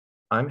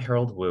I'm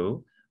Harold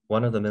Wu,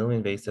 one of the minimally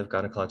invasive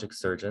gynecologic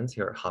surgeons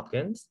here at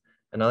Hopkins,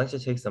 and I'd like to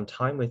take some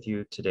time with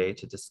you today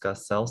to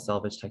discuss cell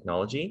salvage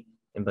technology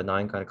in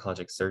benign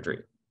gynecologic surgery.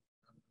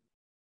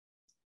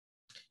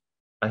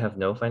 I have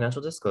no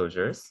financial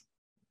disclosures.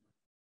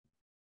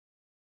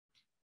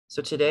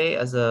 So today,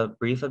 as a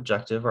brief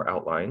objective or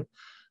outline,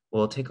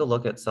 we'll take a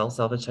look at cell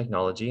salvage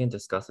technology and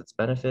discuss its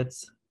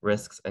benefits,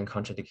 risks, and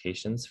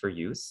contraindications for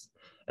use,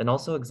 and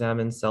also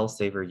examine cell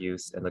saver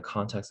use in the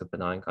context of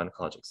benign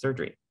gynecologic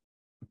surgery.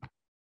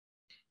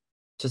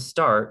 To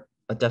start,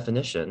 a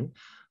definition: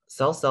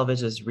 cell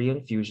salvage is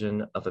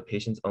reinfusion of a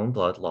patient's own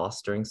blood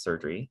lost during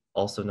surgery,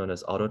 also known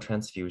as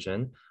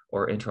autotransfusion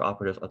or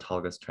intraoperative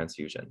autologous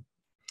transfusion.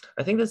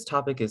 I think this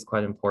topic is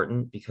quite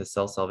important because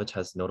cell salvage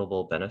has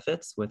notable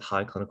benefits with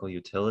high clinical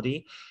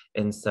utility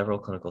in several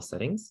clinical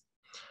settings.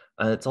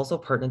 It's also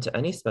pertinent to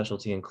any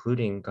specialty,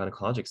 including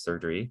gynecologic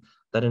surgery,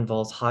 that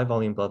involves high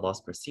volume blood loss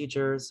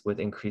procedures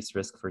with increased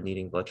risk for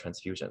needing blood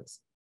transfusions.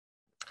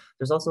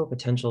 There's also a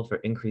potential for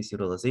increased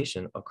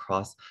utilization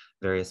across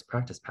various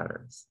practice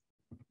patterns.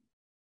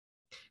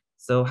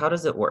 So how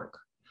does it work?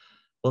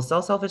 Well,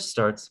 cell salvage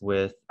starts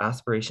with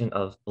aspiration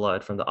of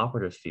blood from the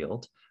operative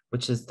field,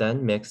 which is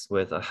then mixed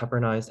with a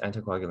heparinized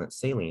anticoagulant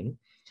saline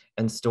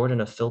and stored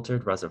in a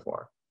filtered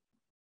reservoir.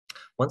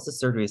 Once the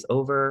surgery is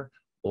over,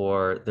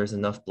 or there's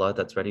enough blood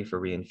that's ready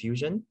for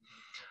reinfusion,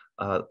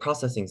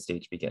 processing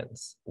stage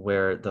begins,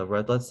 where the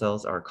red blood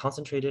cells are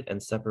concentrated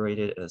and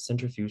separated in a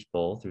centrifuge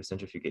bowl through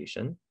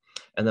centrifugation,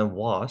 and then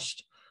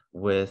washed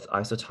with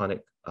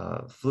isotonic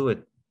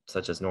fluid,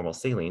 such as normal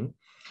saline,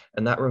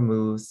 and that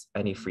removes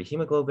any free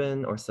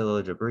hemoglobin or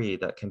cellular debris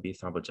that can be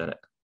thrombogenic.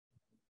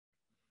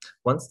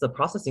 Once the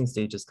processing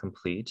stage is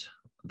complete,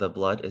 the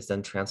blood is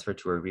then transferred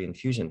to a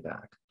reinfusion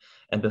bag.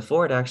 And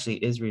before it actually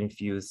is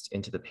reinfused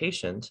into the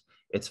patient,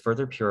 it's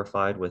further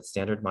purified with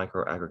standard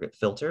microaggregate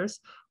filters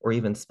or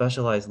even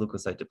specialized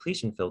leukocyte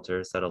depletion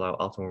filters that allow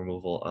optimal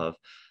removal of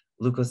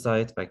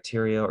leukocytes,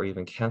 bacteria, or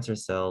even cancer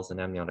cells and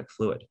amniotic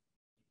fluid.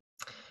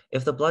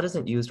 If the blood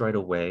isn't used right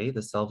away,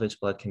 the salvage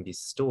blood can be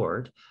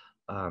stored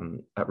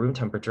at room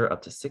temperature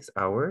up to 6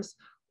 hours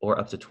or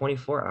up to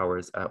 24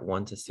 hours at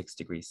 1 to 6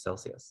 degrees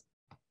Celsius.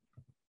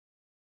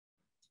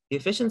 The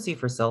efficiency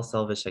for cell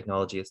salvage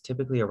technology is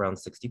typically around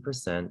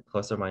 60%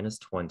 plus or minus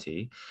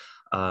 20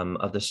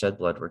 of the shed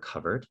blood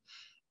recovered.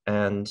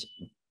 And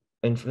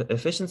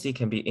efficiency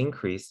can be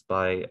increased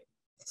by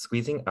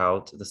squeezing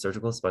out the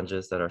surgical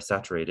sponges that are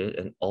saturated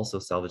and also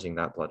salvaging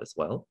that blood as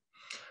well.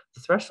 The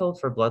threshold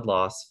for blood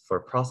loss for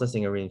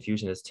processing a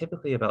reinfusion is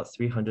typically about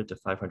 300 to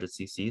 500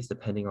 cc's,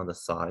 depending on the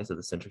size of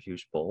the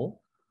centrifuge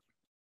bowl.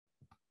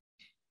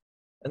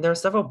 And there are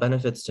several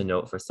benefits to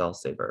note for cell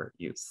saver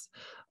use.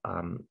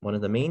 One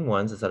of the main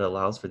ones is that it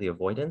allows for the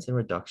avoidance and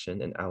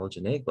reduction in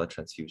allogeneic blood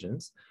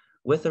transfusions,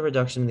 with a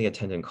reduction in the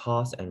attendant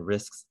costs and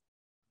risks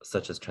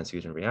such as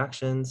transfusion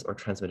reactions or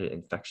transmitted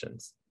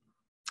infections.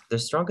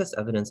 There's strongest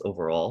evidence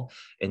overall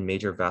in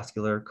major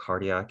vascular,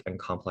 cardiac, and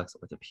complex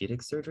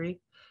orthopedic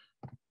surgery.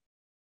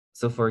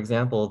 So for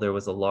example, there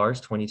was a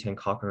large 2010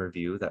 Cochrane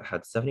review that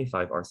had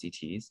 75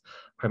 RCTs,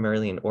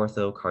 primarily in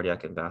ortho,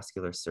 cardiac, and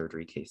vascular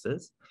surgery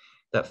cases,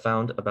 that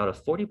found about a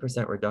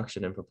 40%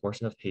 reduction in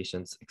proportion of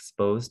patients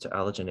exposed to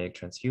allogeneic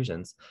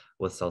transfusions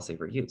with cell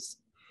saver use.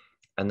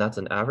 And that's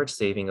an average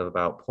saving of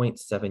about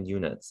 0.7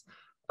 units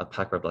of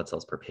packed red blood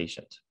cells per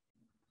patient.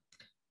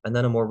 And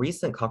then a more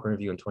recent Cochrane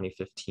review in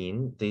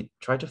 2015, they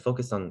tried to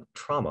focus on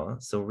trauma,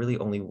 so really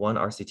only one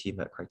RCT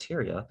met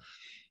criteria,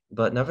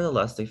 but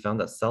nevertheless, they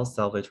found that cell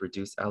salvage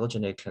reduced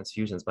allogeneic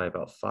transfusions by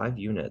about 5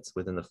 units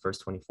within the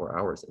first 24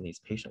 hours in these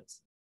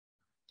patients.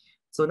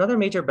 So another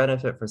major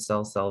benefit for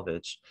cell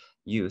salvage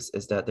use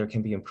is that there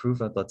can be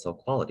improved red blood cell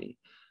quality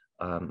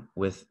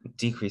with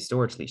decreased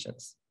storage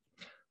lesions.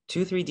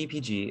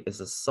 2,3-DPG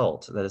is a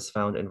salt that is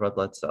found in red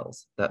blood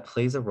cells that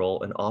plays a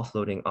role in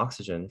offloading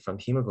oxygen from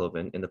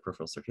hemoglobin in the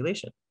peripheral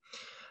circulation.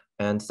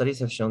 And studies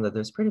have shown that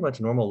there's pretty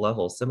much normal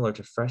levels similar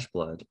to fresh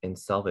blood in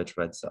salvage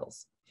red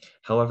cells.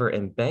 However,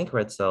 in bank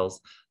red cells,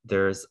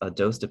 there's a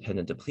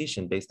dose-dependent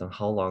depletion based on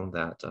how long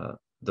that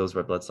those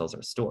red blood cells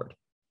are stored.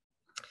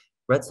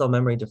 Red cell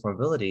membrane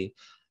deformability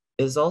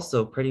is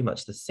also pretty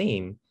much the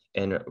same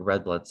in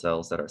red blood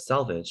cells that are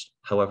salvaged.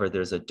 However,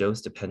 there's a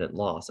dose-dependent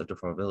loss of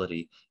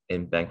deformability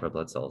in bank red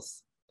blood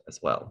cells as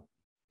well.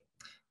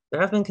 There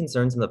have been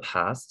concerns in the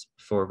past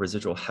for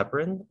residual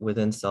heparin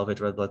within salvage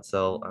red blood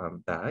cell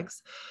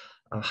bags.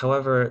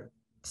 However,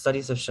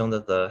 studies have shown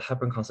that the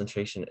heparin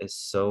concentration is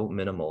so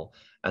minimal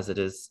as it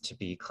is to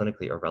be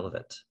clinically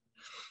irrelevant.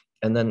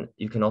 And then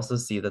you can also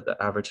see that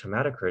the average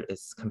hematocrit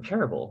is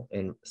comparable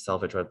in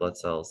salvage red blood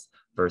cells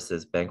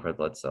versus bank red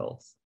blood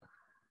cells.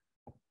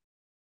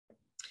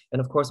 And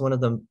of course, one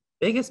of the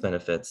biggest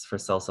benefits for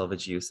cell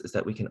salvage use is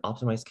that we can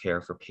optimize care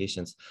for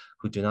patients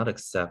who do not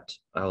accept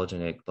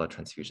allogeneic blood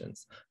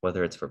transfusions,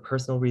 whether it's for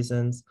personal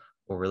reasons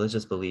or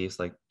religious beliefs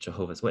like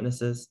Jehovah's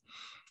Witnesses.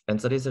 And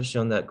studies have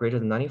shown that greater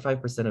than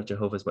 95% of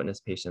Jehovah's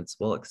Witness patients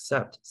will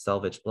accept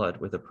salvage blood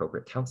with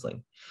appropriate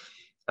counseling.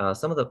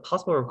 Some of the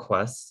possible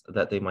requests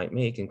that they might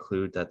make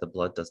include that the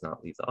blood does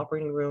not leave the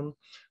operating room,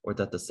 or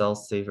that the cell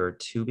saver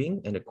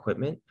tubing and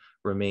equipment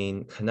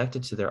remain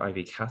connected to their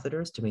IV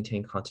catheters to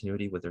maintain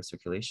continuity with their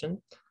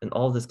circulation. And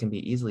all of this can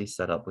be easily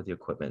set up with the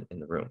equipment in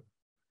the room.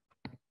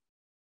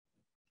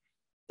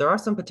 There are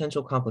some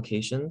potential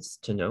complications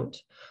to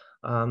note.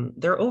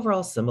 They're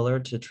overall similar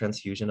to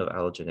transfusion of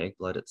allogeneic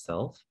blood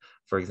itself.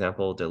 For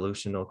example,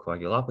 dilutional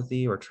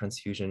coagulopathy or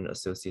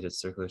transfusion-associated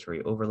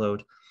circulatory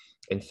overload.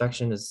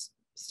 Infection is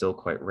still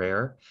quite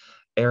rare.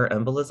 Air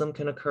embolism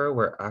can occur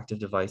where active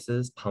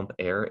devices pump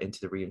air into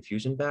the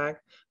reinfusion bag,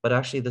 but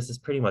actually this is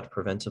pretty much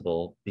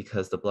preventable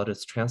because the blood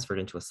is transferred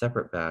into a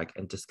separate bag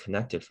and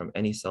disconnected from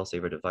any cell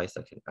saver device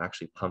that can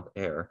actually pump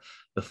air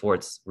before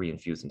it's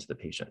reinfused into the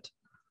patient.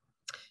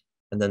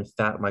 And then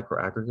fat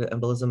microaggregate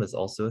embolism is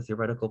also a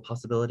theoretical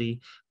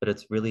possibility, but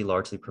it's really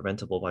largely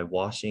preventable by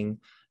washing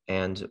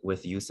and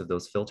with use of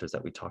those filters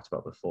that we talked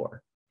about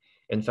before.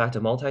 In fact,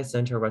 a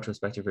multi-center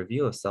retrospective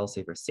review of cell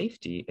saver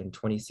safety in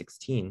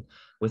 2016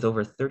 with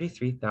over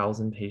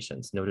 33,000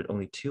 patients noted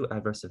only 2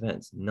 adverse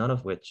events, none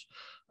of which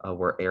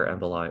were air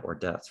emboli or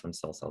deaths from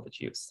cell salvage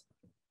use.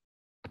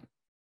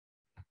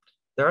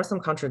 There are some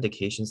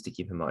contraindications to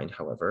keep in mind,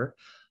 however.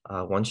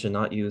 One should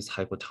not use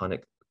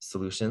hypotonic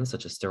solutions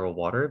such as sterile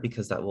water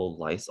because that will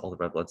lyse all the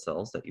red blood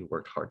cells that you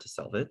worked hard to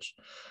salvage.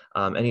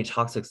 Any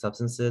toxic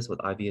substances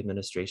with IV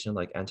administration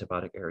like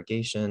antibiotic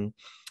irrigation,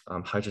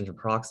 hydrogen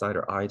peroxide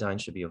or iodine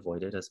should be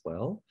avoided as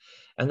well.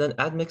 And then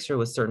admixture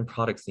with certain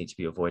products need to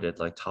be avoided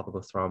like topical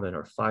thrombin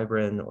or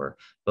fibrin or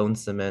bone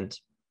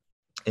cement.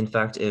 In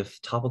fact,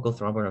 if topical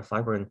thrombin or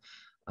fibrin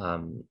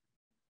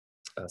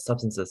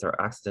substances are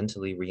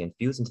accidentally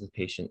reinfused into the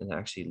patient and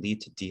actually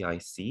lead to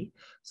DIC,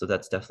 so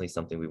that's definitely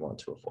something we want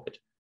to avoid.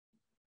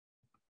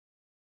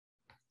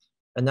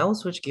 And now we'll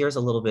switch gears a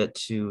little bit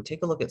to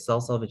take a look at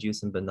cell salvage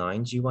use in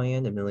benign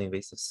GYN and minimally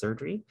invasive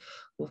surgery.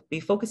 We'll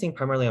be focusing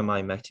primarily on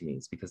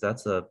myomectomies because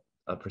that's a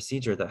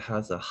procedure that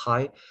has a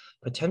high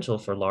potential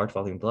for large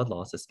volume blood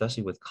loss,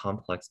 especially with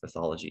complex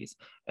pathologies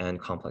and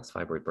complex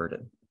fibroid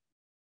burden.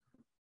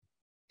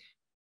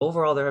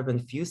 Overall, there have been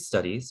few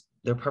studies,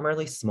 they're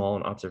primarily small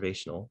and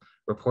observational,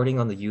 reporting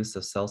on the use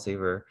of cell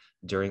saver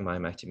during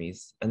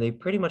myomectomies, and they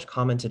pretty much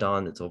commented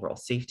on its overall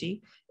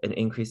safety, an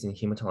increase in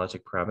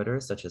hematologic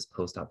parameters such as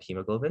post-op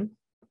hemoglobin.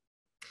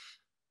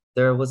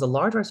 There was a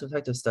large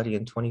retrospective study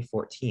in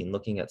 2014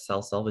 looking at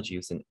cell salvage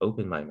use in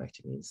open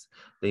myomectomies.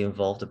 They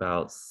involved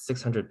about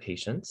 600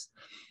 patients,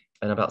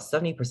 and about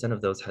 70%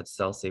 of those had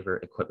cell saver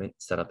equipment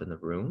set up in the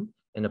room,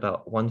 and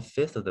about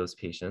 1/5 of those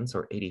patients,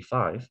 or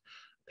 85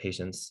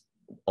 patients,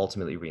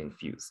 ultimately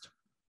reinfused.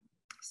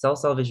 Cell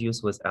salvage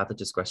use was at the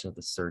discretion of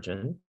the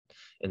surgeon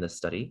in the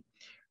study.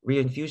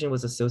 Reinfusion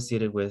was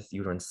associated with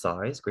uterine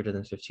size greater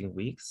than 15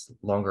 weeks,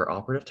 longer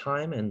operative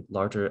time, and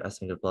larger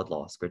estimated blood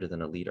loss greater than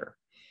 1 liter.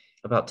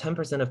 About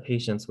 10% of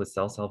patients with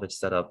cell salvage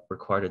setup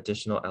required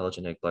additional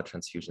allogeneic blood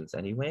transfusions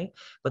anyway,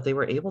 but they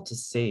were able to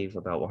save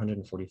about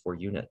 144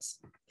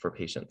 units for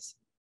patients.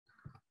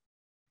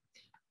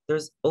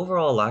 There's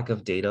overall lack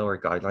of data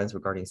or guidelines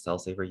regarding cell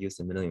saver use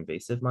in minimally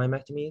invasive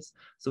myomectomies,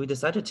 so we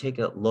decided to take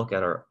a look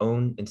at our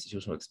own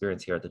institutional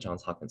experience here at the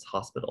Johns Hopkins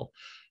Hospital.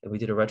 And we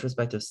did a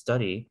retrospective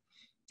study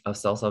of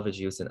cell salvage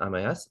use in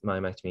MIS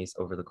myomectomies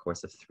over the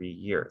course of 3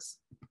 years.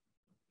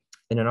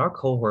 And in our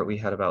cohort, we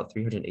had about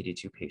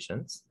 382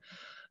 patients,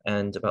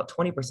 and about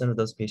 20% of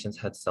those patients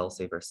had cell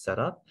saver set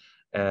up,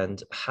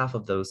 and half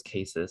of those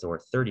cases, or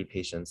 30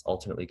 patients,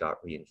 ultimately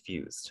got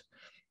reinfused.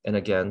 And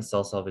again,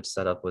 cell salvage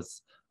setup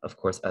was, of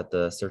course, at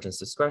the surgeon's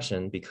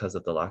discretion because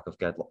of the lack of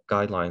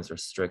guidelines or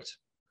strict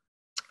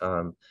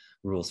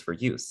rules for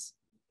use.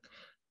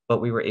 But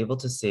we were able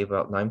to save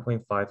about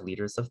 9.5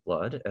 liters of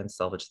blood and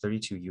salvage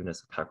 32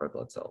 units of packed red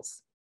blood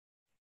cells.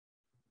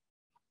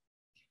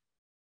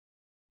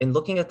 In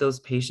looking at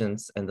those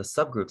patients and the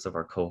subgroups of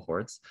our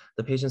cohorts,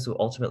 the patients who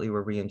ultimately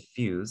were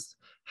reinfused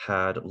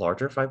had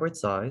larger fibroid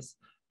size,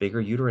 bigger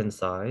uterine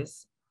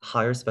size,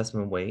 higher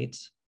specimen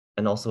weight,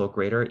 and also a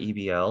greater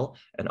EBL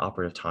and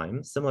operative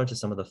time, similar to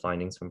some of the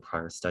findings from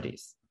prior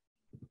studies.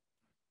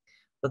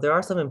 But there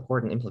are some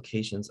important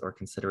implications or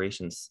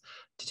considerations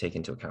to take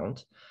into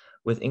account.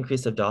 With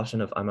increased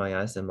adoption of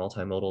MIS and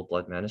multimodal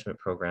blood management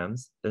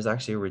programs, there's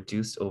actually a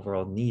reduced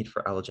overall need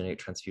for allogeneic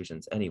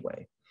transfusions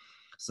anyway.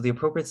 So the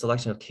appropriate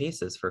selection of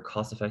cases for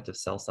cost-effective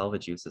cell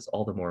salvage use is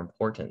all the more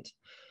important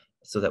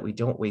so that we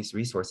don't waste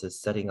resources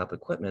setting up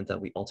equipment that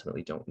we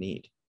ultimately don't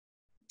need.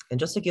 And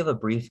just to give a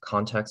brief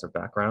context or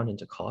background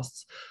into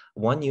costs,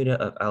 1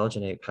 unit of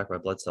allogeneic packed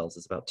red blood cells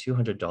is about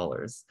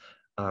 $200,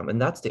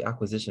 and that's the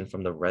acquisition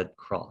from the Red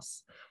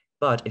Cross.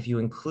 But if you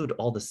include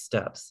all the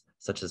steps,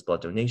 such as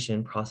blood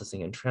donation,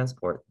 processing, and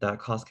transport, that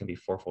cost can be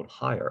 4-fold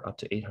higher, up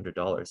to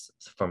 $800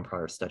 from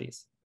prior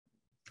studies.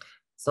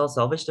 Cell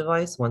salvage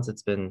device, once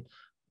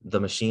the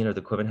machine or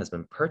the equipment has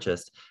been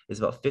purchased, is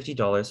about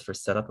 $50 for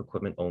setup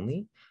equipment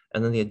only,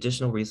 and then the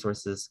additional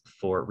resources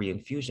for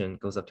reinfusion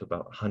goes up to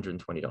about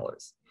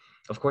 $120.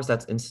 Of course,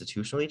 that's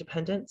institutionally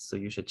dependent, so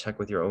you should check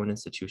with your own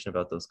institution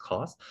about those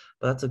costs,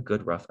 but that's a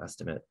good rough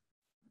estimate.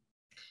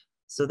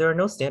 So there are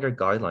no standard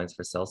guidelines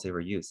for cell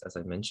saver use, as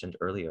I mentioned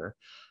earlier.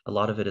 A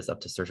lot of it is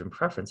up to surgeon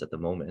preference at the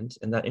moment,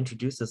 and that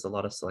introduces a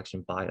lot of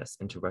selection bias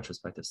into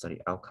retrospective study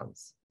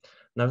outcomes.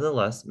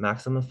 Nevertheless,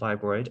 maximum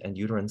fibroid and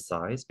uterine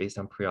size based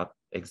on pre-op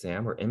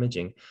exam or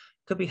imaging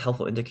could be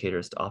helpful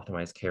indicators to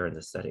optimize care in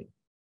this setting.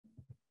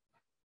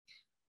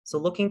 So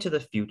looking to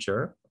the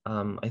future,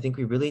 I think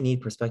we really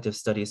need prospective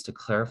studies to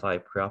clarify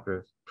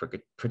preoperative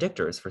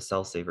predictors for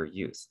cell saver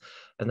use.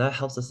 And that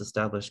helps us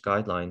establish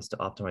guidelines to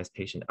optimize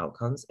patient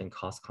outcomes and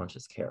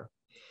cost-conscious care.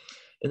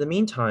 In the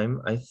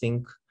meantime, I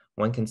think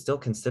one can still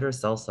consider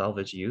cell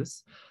salvage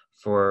use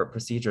for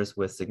procedures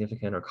with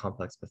significant or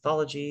complex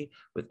pathology,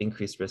 with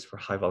increased risk for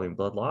high volume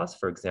blood loss,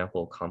 for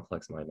example,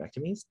 complex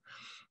myomectomies,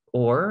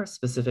 or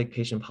specific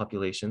patient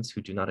populations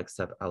who do not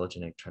accept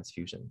allogeneic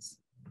transfusions.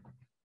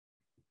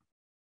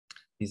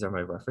 These are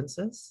my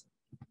references.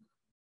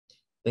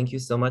 Thank you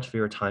so much for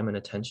your time and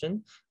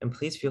attention, and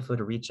please feel free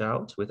to reach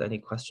out with any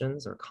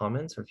questions or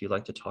comments, or if you'd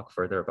like to talk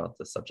further about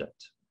the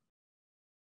subject.